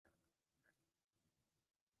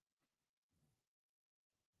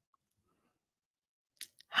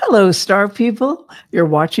Hello, star people. You're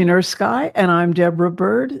watching Earth Sky, and I'm Deborah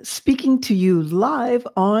Bird, speaking to you live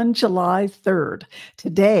on July 3rd.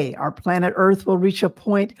 Today, our planet Earth will reach a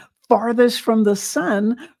point farthest from the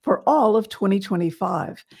sun for all of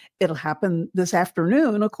 2025. It'll happen this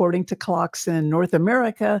afternoon, according to clocks in North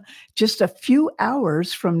America, just a few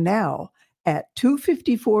hours from now at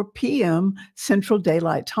 2:54 p.m. Central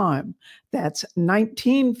Daylight Time. That's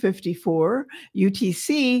 1954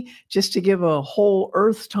 UTC, just to give a whole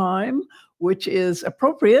Earth time, which is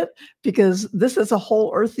appropriate because this is a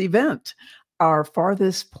whole Earth event. Our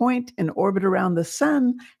farthest point in orbit around the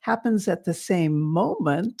sun happens at the same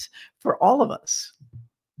moment for all of us.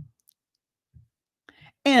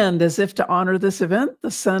 And as if to honor this event,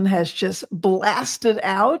 the sun has just blasted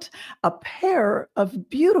out a pair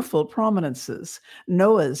of beautiful prominences.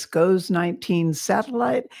 NOAA's GOES 19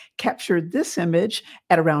 satellite captured this image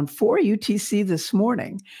at around 4 UTC this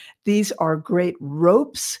morning. These are great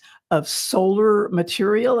ropes of solar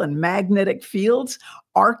material and magnetic fields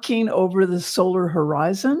arcing over the solar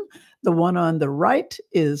horizon. The one on the right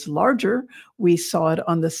is larger. We saw it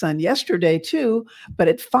on the sun yesterday too, but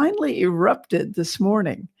it finally erupted this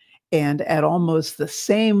morning. And at almost the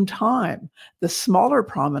same time, the smaller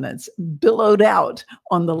prominence billowed out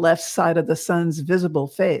on the left side of the sun's visible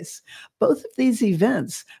face. Both of these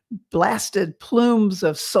events blasted plumes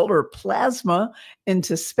of solar plasma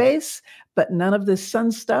into space, but none of this sun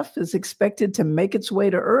stuff is expected to make its way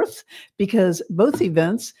to Earth because both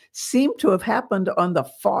events seem to have happened on the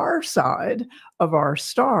far side of our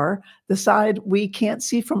star, the side we can't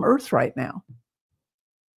see from Earth right now.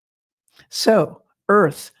 So,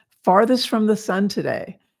 Earth, farthest from the sun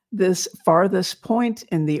today. This farthest point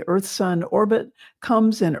in the Earth-Sun orbit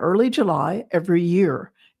comes in early July every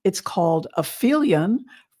year. It's called Aphelion,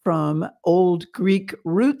 from Old Greek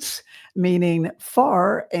roots, meaning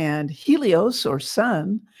far, and helios, or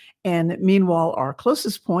sun. And meanwhile, our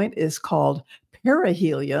closest point is called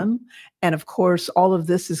perihelion. And of course, all of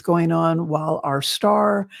this is going on while our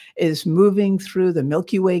star is moving through the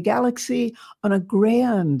Milky Way galaxy on a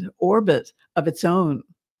grand orbit of its own.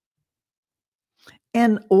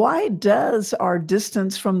 And why does our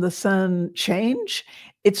distance from the sun change?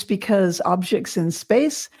 It's because objects in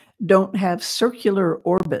space don't have circular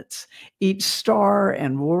orbits. Each star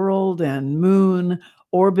and world and moon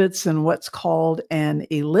orbits in what's called an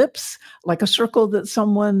ellipse, like a circle that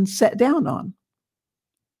someone sat down on.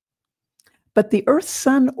 But the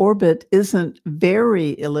Earth-Sun orbit isn't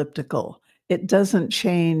very elliptical. It doesn't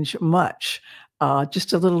change much,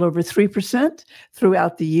 just a little over 3%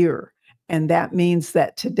 throughout the year. And that means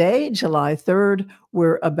that today, July 3rd,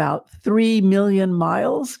 we're about 3 million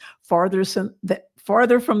miles farther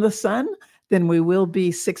from the sun than we will be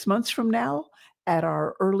 6 months from now at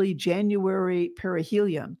our early January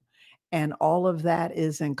perihelion. And all of that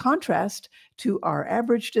is in contrast to our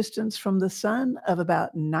average distance from the sun of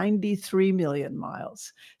about 93 million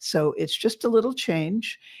miles. So it's just a little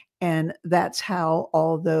change. And that's how,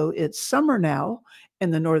 although it's summer now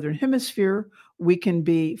in the Northern Hemisphere, we can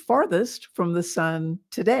be farthest from the sun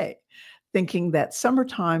today. Thinking that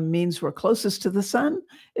summertime means we're closest to the sun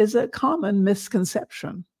is a common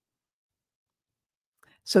misconception.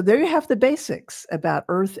 So there you have the basics about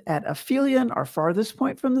Earth at Aphelion, our farthest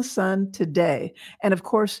point from the sun today. And of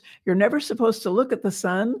course, you're never supposed to look at the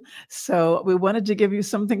sun. So we wanted to give you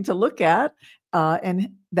something to look at, and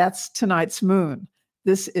that's tonight's moon.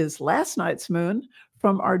 This is last night's moon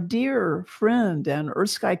from our dear friend and Earth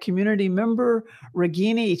Sky community member,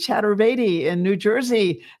 Ragini Chaturvedi in New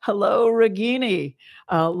Jersey. Hello, Ragini.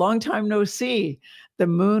 Long time no see. The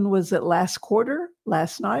moon was at last quarter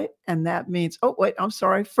last night, and that means,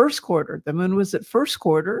 first quarter. The moon was at first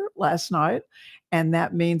quarter last night, and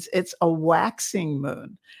that means it's a waxing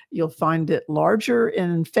moon. You'll find it larger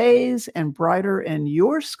in phase and brighter in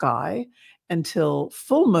your sky until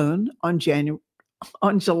full moon on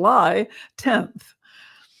July 10th.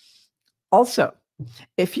 Also,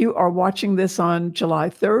 if you are watching this on July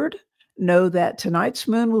 3rd, know that tonight's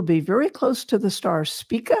moon will be very close to the star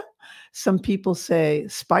Spica. Some people say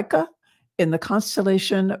Spica in the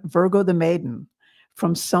constellation Virgo the Maiden.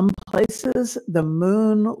 From some places, the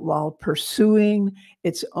moon, while pursuing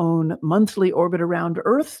its own monthly orbit around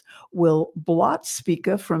Earth, will blot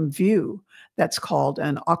Spica from view. That's called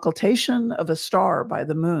an occultation of a star by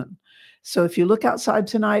the moon. So if you look outside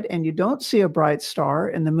tonight and you don't see a bright star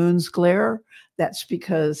in the moon's glare, that's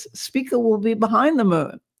because Spica will be behind the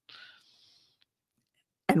moon.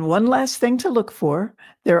 And one last thing to look for,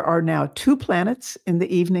 there are now 2 planets in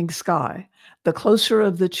the evening sky. The closer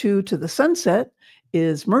of the two to the sunset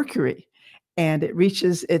is Mercury. and it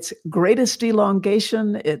reaches its greatest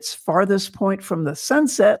elongation, its farthest point from the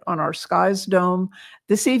sunset on our sky's dome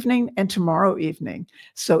this evening and tomorrow evening.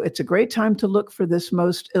 So it's a great time to look for this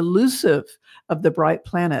most elusive of the bright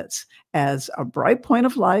planets as a bright point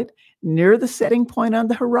of light near the setting point on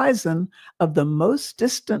the horizon of the most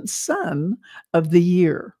distant sun of the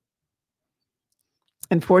year.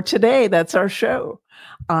 And for today, that's our show.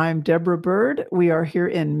 I'm Deborah Bird. We are here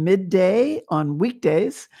in midday on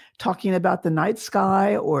weekdays talking about the night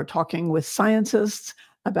sky or talking with scientists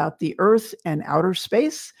about the Earth and outer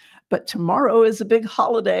space. But tomorrow is a big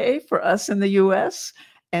holiday for us in the US.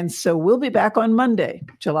 And so we'll be back on Monday,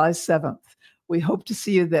 July 7th. We hope to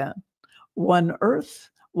see you then. One Earth,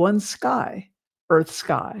 one sky, Earth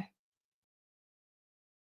sky.